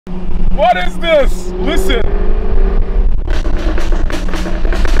What is this? Listen.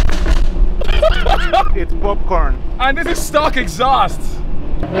 It's popcorn. And this is stock exhaust.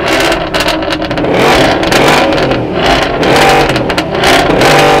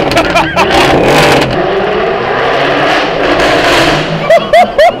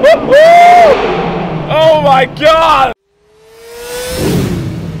 Oh my God!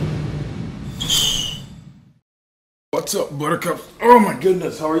 What's up, buttercups? Oh my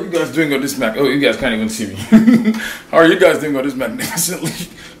goodness, how are you guys doing on this Oh, you guys can't even see me. How are you guys doing on this magnificently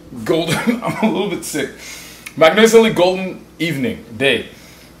golden? I'm a little bit sick. Magnificently golden day.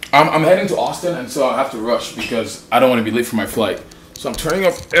 I'm heading to Austin, and so I have to rush because I don't want to be late for my flight. So I'm turning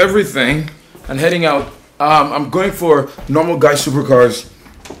off everything and heading out. I'm going for normal guy supercars.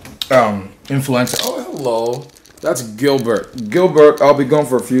 Influencer. Oh, hello. That's Gilbert. Gilbert, I'll be gone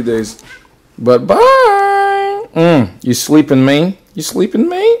for a few days. But bye. You sleeping, man? You sleeping,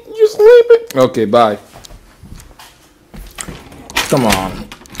 man? You sleeping? Okay, bye. Come on.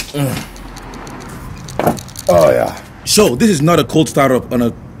 Oh, yeah. So, this is not a cold startup on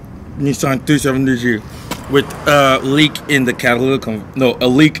a Nissan 370G with a leak in the catalytic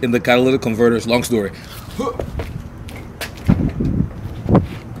converters. Long story.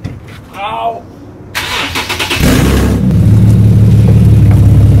 Ow!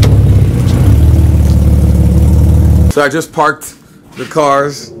 So I just parked the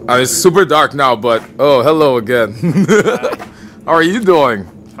cars. It's super dark now, but oh, hello again. How are you doing?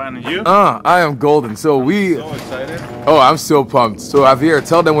 Fine, and you? I am golden. So so excited. Oh, I'm so pumped. So Javier,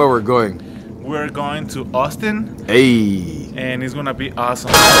 tell them where we're going. We're going to Austin. Hey. And it's gonna be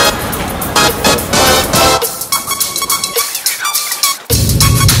awesome.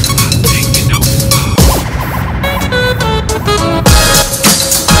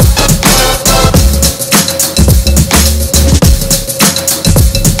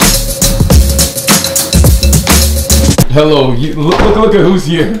 Hello, look at who's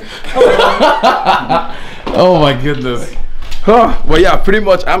here. Oh my goodness. Well, yeah, pretty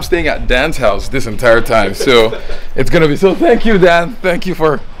much I'm staying at Dan's house this entire time, so it's gonna be so. Thank you, Dan. Thank you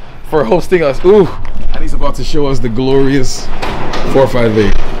for hosting us. Ooh, and he's about to show us the glorious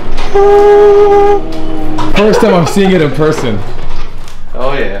 458. First time I'm seeing it in person.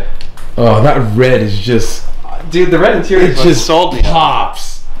 Oh yeah. Oh, that red is just. Dude, the red interior it just sold me. Pops.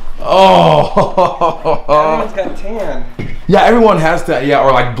 Oh. Everyone's got tan. Yeah, everyone has that. Yeah,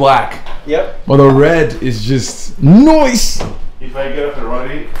 or like black. Yep. Well, the red is just nice. If I get a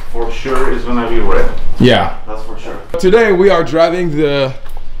Ferrari, for sure it's gonna be red. Yeah. That's for sure. Today we are driving the,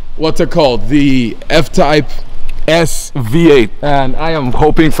 what's it called? The F-Type V8. And I am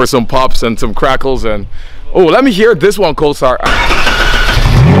hoping for some pops and some crackles and, oh, let me hear this one, cold start.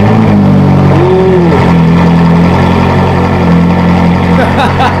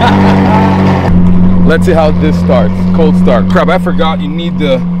 Let's see how this starts. Cold start. Crap, I forgot you need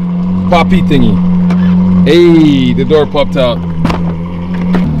the poppy thingy. Hey, the door popped out.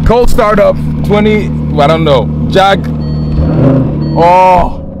 Cold start up. 20, I don't know. Jag.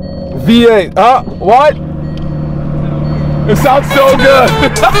 Oh, V8. What? It sounds so good.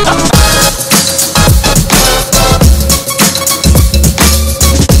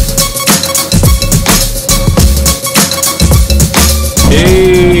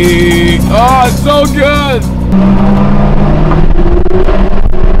 Hey. Oh, it's so good.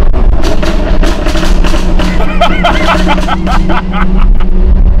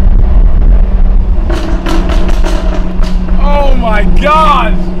 Oh my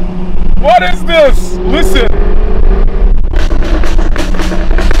God! What is this? Listen.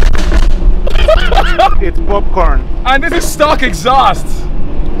 It's popcorn. And this is stock exhaust.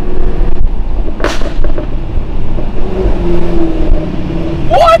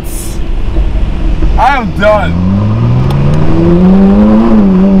 What? I am done.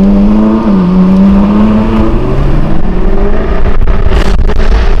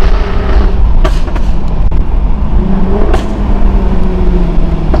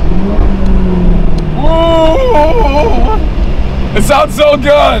 It sounds so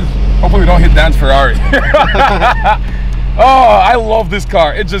good. Hopefully we don't hit Dan's Ferrari. Oh, I love this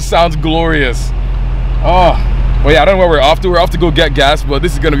car. It just sounds glorious. Oh, well, yeah, I don't know where we're off to. We're off to go get gas, but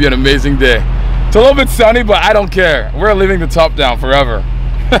this is going to be an amazing day. It's a little bit sunny, but I don't care. We're leaving the top down forever.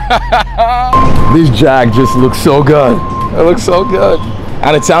 This Jag just looks so good. It looks so good.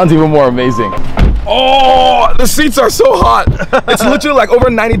 And it sounds even more amazing. Oh, the seats are so hot. It's literally like over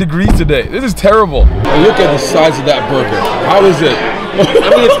 90 degrees today. This is terrible. And look at the size of that burger. How is it? I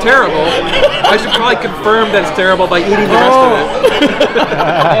mean, it's terrible. I should probably confirm that it's terrible by eating the rest of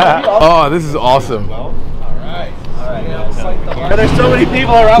it. Oh, this is awesome. All right. There's so many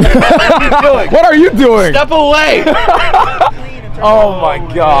people around. What are you doing? What are you doing? Step away. Oh my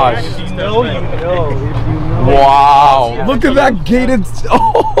gosh. Wow. Look at that gated.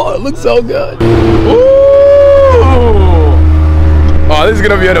 Oh, it looks so good. Ooh. Oh, this is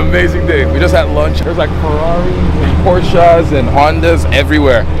gonna be an amazing day. We just had lunch. There's like Ferraris and Porsches and Hondas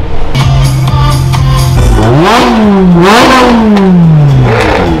everywhere.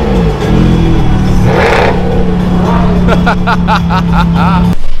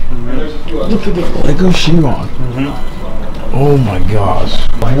 Look at the Lego Chiron. Oh my gosh.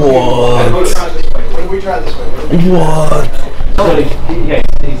 What? What? Yeah,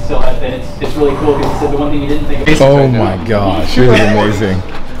 he's still at it. It's really cool because he said the one thing he didn't think of. Oh my gosh, this is amazing.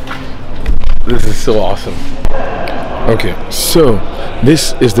 This is so awesome. Okay, so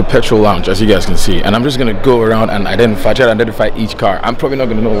this is the petrol lounge, as you guys can see, and I'm just gonna go around and try to identify each car. I'm probably not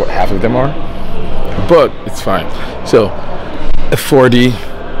gonna know what half of them are, but it's fine. So a 40,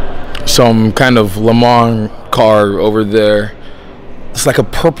 some kind of Le Mans car over there. It's like a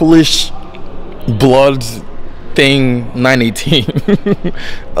purplish blood thing, 918.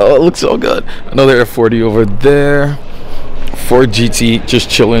 Oh, it looks so good. Another F40 over there. Ford GT just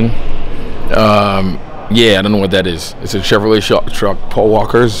chilling. Yeah, I don't know what that is. It's a Chevrolet truck. Paul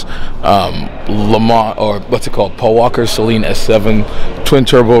Walker's Le Mans, or what's it called? Paul Walker's Celine S7 twin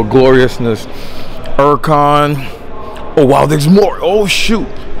turbo gloriousness. Urcon. Oh wow, there's more. Oh shoot.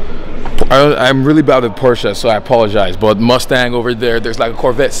 I'm really bad with Porsche, so I apologize. But Mustang over there. There's like a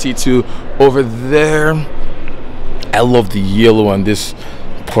Corvette C2 over there. I love the yellow on this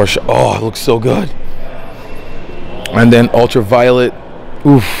Porsche. Oh, it looks so good. And then ultraviolet.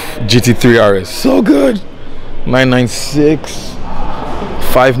 Oof, GT3 RS. So good. 996.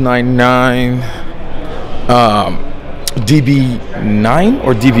 599. DB9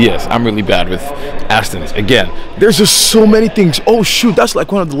 or DBS. I'm really bad with Astons. Again, there's just so many things. Oh shoot, that's like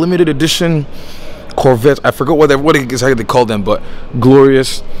one of the limited edition Corvettes. I forgot what exactly they call them, but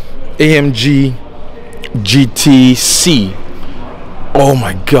glorious. AMG GTC. Oh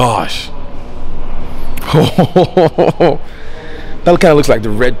my gosh. That kind of looks like the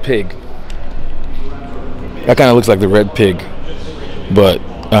red pig. That kind of looks like the red pig, but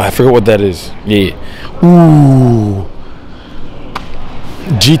I forgot what that is. Yeah. Ooh.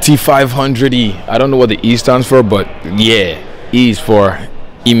 GT500E. I don't know what the E stands for, but yeah, E is for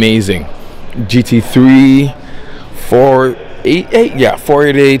amazing. GT3 488. Yeah,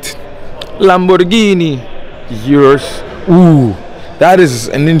 488. Lamborghini. Yours. Ooh, that is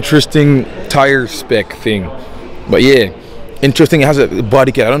an interesting tire spec thing. But yeah, interesting. It has a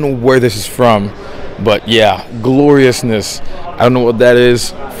body kit. I don't know where this is from, but yeah, gloriousness. I don't know what that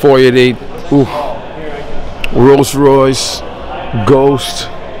is. 488. Ooh. Rolls Royce. Ghost.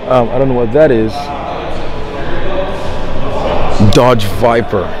 I don't know what that is. Dodge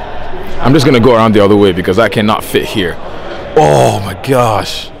Viper. I'm just gonna go around the other way because I cannot fit here. Oh my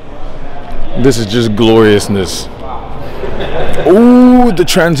gosh. This is just gloriousness. Ooh, the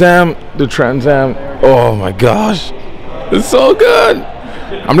Trans Am. The Trans Am. Oh my gosh. It's so good.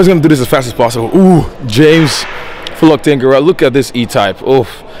 I'm just gonna do this as fast as possible. Ooh, James full octane garage. Look at this E-Type. Oh,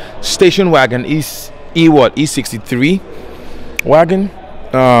 station wagon. E63 wagon.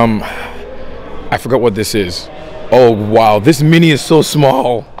 I forgot what this is. Oh wow, this Mini is so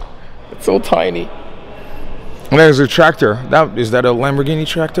small. It's so tiny. And there's a tractor. Is that a Lamborghini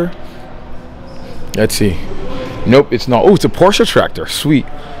tractor? Let's see. Nope, it's not. Oh, it's a Porsche tractor. Sweet.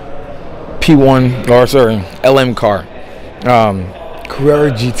 P1, or sorry, LM car.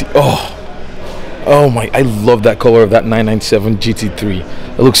 Carrera GT. Oh my, I love that color of that 997 GT3.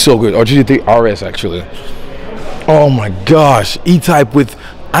 It looks so good. Or GT3 RS actually. Oh my gosh. E-Type with,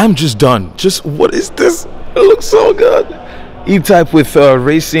 I'm just done. Just, what is this? It looks so good. E-Type with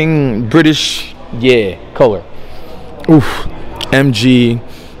racing British, yeah, color. Oof. MG,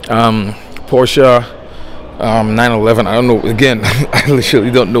 Porsche, 911. I don't know. Again, I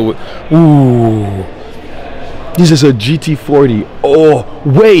literally don't know what. Ooh. This is a GT40. Oh,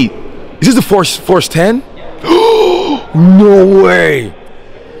 wait. Is this the Force 10? No way.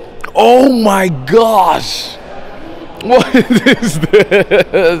 Oh my gosh. What is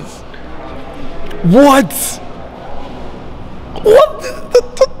this? What? What?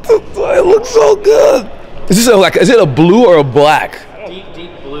 It looks so good. Is this is it a blue or a black?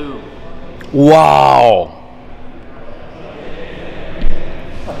 Deep blue. Wow.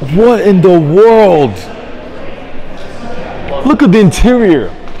 What in the world? Look at the interior.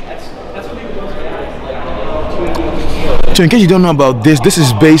 So in case you don't know about this, this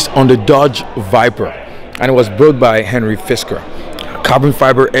is based on the Dodge Viper, and it was built by Henry Fisker. Carbon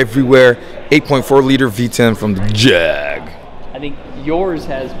fiber everywhere, 8.4 liter V10 from the Jag. think yours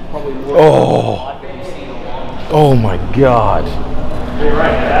has probably more. Oh my God.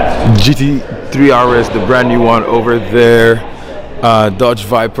 GT3 RS, the brand new one over there. Dodge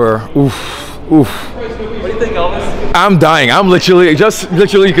Viper. Oof. What do you think, Elvis? I'm dying. I'm literally I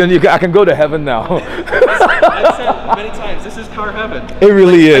can go to heaven now. I've said many times, this is car heaven. It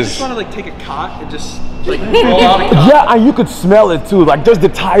really I is. just want to like take a cot and just like roll out a cot. Yeah, and you could smell it too. Like just the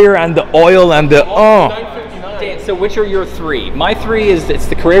tire and the oil and the Dan, so which are your three? My three is it's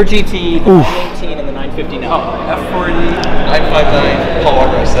the Carrera GT, the 918, and the 959. F40, 959, Paul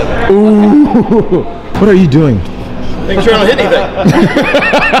Walker 7. Ooh. What are you doing? Making sure I don't hit anything.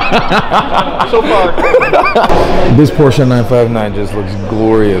 So far. This Porsche 959 just looks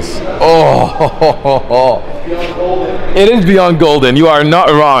glorious. Oh, it is beyond golden. You are not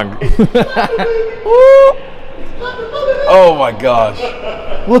wrong. Oh my gosh.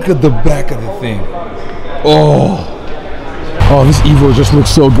 Look at the back of the thing. Oh, this Evo just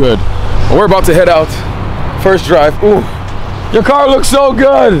looks so good. We're about to head out. First drive. Ooh, your car looks so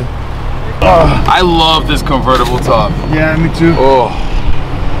good. I love this convertible top. Yeah, me too. Oh,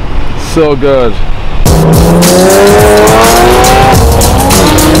 so good.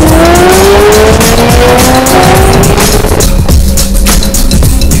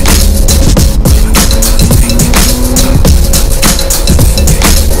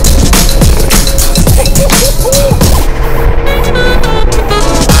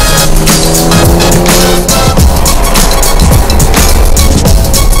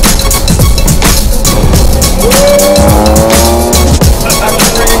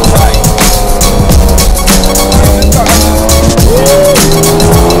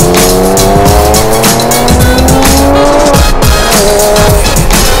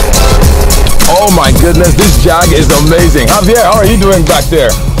 Goodness, this Jag is amazing. Javier, how are you doing back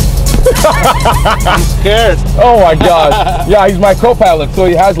there? I'm scared. Oh my gosh. Yeah, he's my co-pilot, so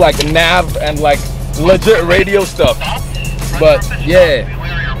he has like nav and like legit radio stuff. But yeah,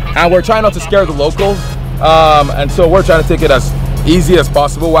 and we're trying not to scare the locals. And so we're trying to take it as easy as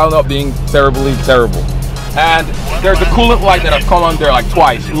possible while not being terribly terrible. And there's a coolant light that I've come on there like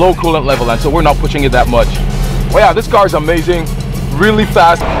twice, low coolant level, and so we're not pushing it that much. Well, yeah, this car is amazing, really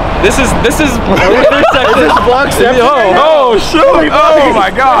fast. This is vlog 7. Oh shoot! Oh my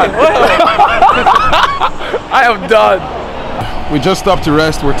God! I am done. We just stopped to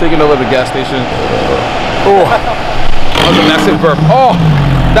rest. We're taking over the gas station. Oh, that was a massive burp. Oh,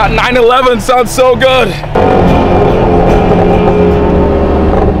 that 911 sounds so good.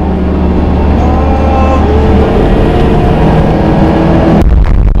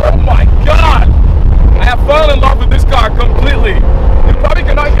 Oh my God! I have fallen in love with this car completely. You probably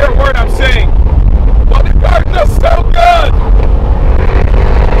cannot hear a word I'm saying, but the car is just so good.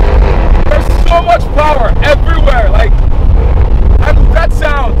 There's so much power everywhere, like, and that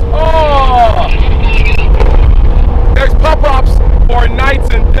sound, oh. There's pop-ups for nights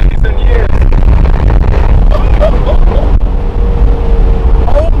and days and years.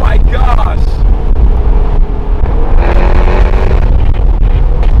 Oh my gosh.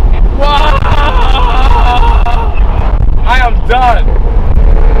 Wow. I am done.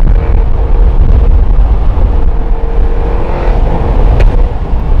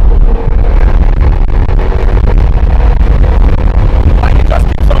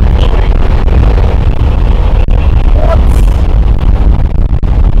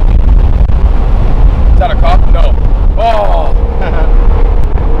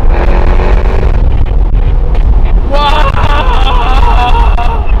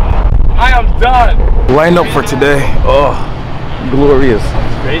 Lineup for today, oh, glorious.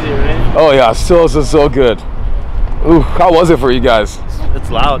 It's crazy, right? Oh yeah, so good. Ooh, how was it for you guys?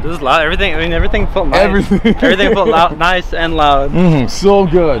 It's loud. This is loud. Everything. I mean, everything felt nice. Everything felt loud, nice and loud. So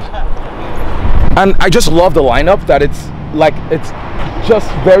good. And I just love the lineup that it's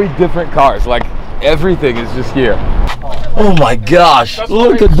just very different cars. Like everything is just here. Oh my gosh!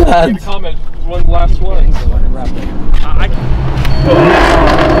 Look at that. Comment one last one.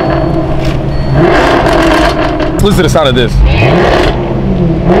 Listen to the sound of this.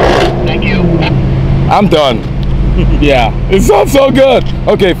 Thank you. I'm done. Yeah, it sounds so good.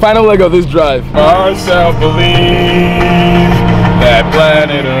 Okay, final leg of this drive. Ourselves believe that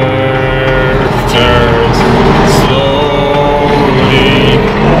planet Earth turns slowly.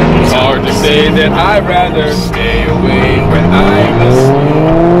 It's hard to say that I'd rather stay away when I'm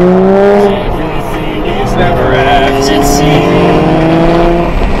asleep. Everything is never as it seems.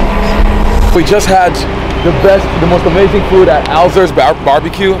 We just had the most amazing food at Alzer's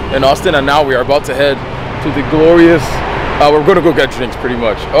Barbecue in Austin, and now we are about to head to the glorious, we're gonna go get drinks pretty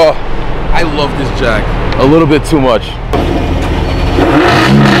much. Oh, I love this Jag a little bit too much.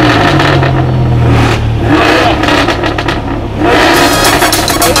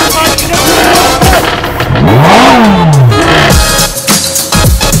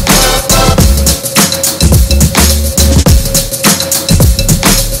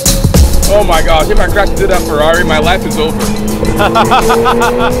 Oh my gosh, if I crash into that Ferrari, my life is over.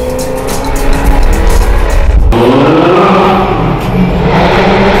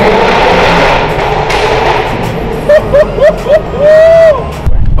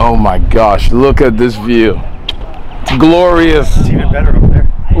 Oh my gosh, look at this view. It's glorious. It's even better up there.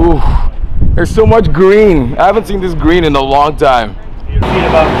 Ooh, there's so much green. I haven't seen this green in a long time.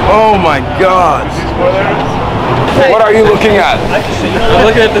 Oh my gosh. What are you looking at? I'm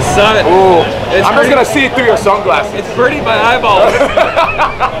looking at the sun. Ooh, I'm just gonna see it through your sunglasses. It's burning my eyeballs.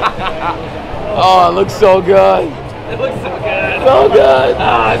 Oh, it looks so good. It looks so good. So good.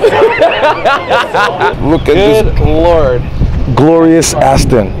 Look at this. Good Lord. Glorious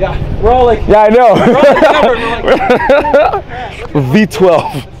Aston. Yeah, we're all like. Yeah, I know. We're all like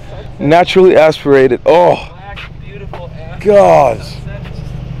V12, naturally aspirated. Oh, beautiful ass. God.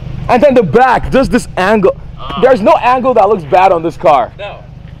 And then the back, just this angle. There's no angle that looks bad on this car. No,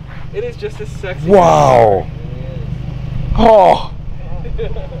 it is just as sexy. Wow. Oh.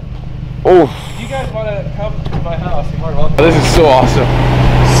 Oh. If you guys want to come to my house, you're more welcome. This is so awesome.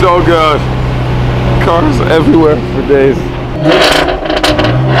 So good. Cars everywhere for days.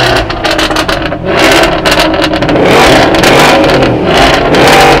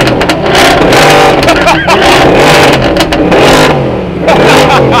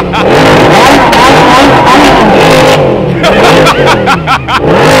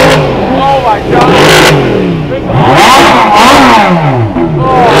 Oh my God.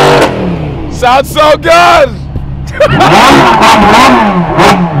 Oh. Sounds so good.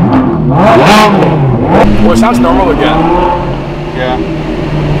 Well, it sounds normal again. Yeah.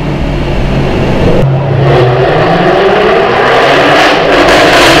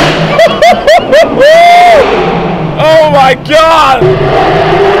 Oh my God!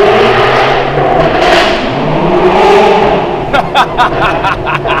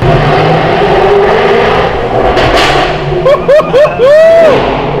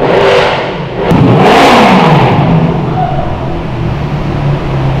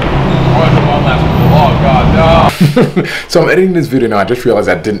 So I'm editing this video now. I just realized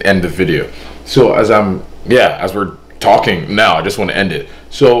I didn't end the video. So as we're talking now, I just want to end it.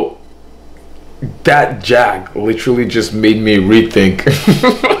 So that Jag literally just made me rethink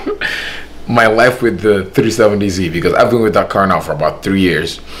my life with the 370Z, because I've been with that car now for about 3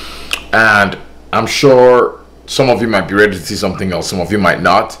 years, and I'm sure some of you might be ready to see something else, some of you might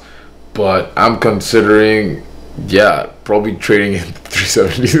not, but I'm considering, probably trading in the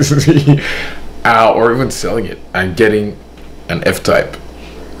 370Z or even selling it and getting an F-Type.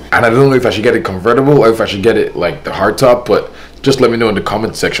 And I don't know if I should get it convertible or if I should get it like the hardtop, but just let me know in the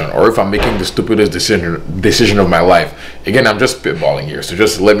comment section, or if I'm making the stupidest decision of my life. Again, I'm just spitballing here, so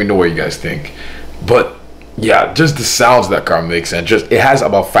just let me know what you guys think. But yeah, just the sounds that car makes, and just it has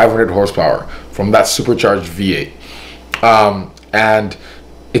about 500 horsepower from that supercharged V8, and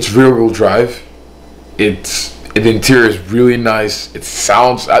it's rear-wheel drive. The interior is really nice. It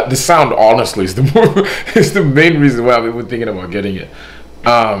sounds the sound honestly is the main reason why I'm even thinking about getting it.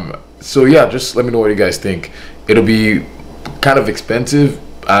 So yeah, just let me know what you guys think. It'll be kind of expensive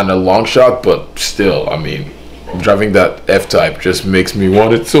and a long shot, but still, I mean, driving that F-Type just makes me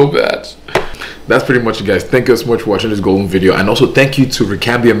want it so bad. That's pretty much it, guys. Thank you so much for watching this golden video, and also thank you to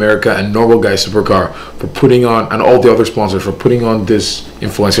Ricambi America and Normal Guys Supercar for putting on, and all the other sponsors for putting on this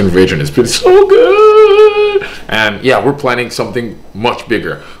influencer invasion. It's been so good, and yeah, we're planning something much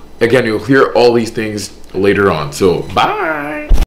bigger. Again, you'll hear all these things later on, so bye.